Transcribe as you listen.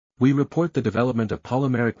We report the development of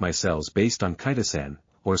polymeric micelles based on chitosan,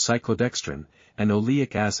 or cyclodextrin, and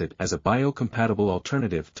oleic acid as a biocompatible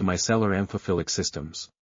alternative to micellar amphiphilic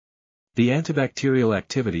systems. The antibacterial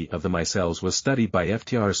activity of the micelles was studied by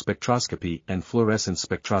FTIR spectroscopy and fluorescence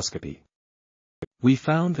spectroscopy. We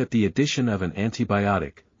found that the addition of an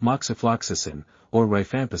antibiotic, moxifloxacin, or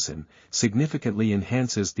rifampicin, significantly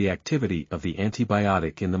enhances the activity of the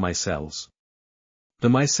antibiotic in the micelles. The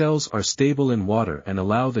micelles are stable in water and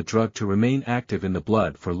allow the drug to remain active in the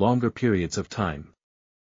blood for longer periods of time.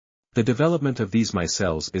 The development of these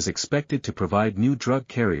micelles is expected to provide new drug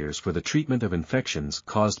carriers for the treatment of infections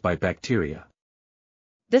caused by bacteria.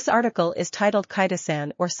 This article is titled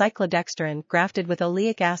Chitosan or Cyclodextrin Grafted with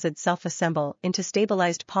Oleic Acid Self-Assemble into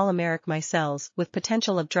Stabilized Polymeric Micelles with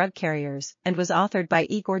Potential of Drug Carriers and was authored by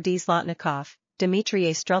Igor D. Zlotnikov, Dmitriy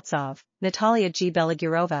A. Streltsov, Natalya G.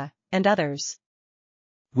 Belogurova, and others.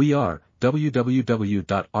 We are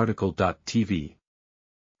www.article.tv.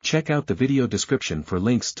 Check out the video description for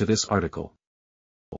links to this article.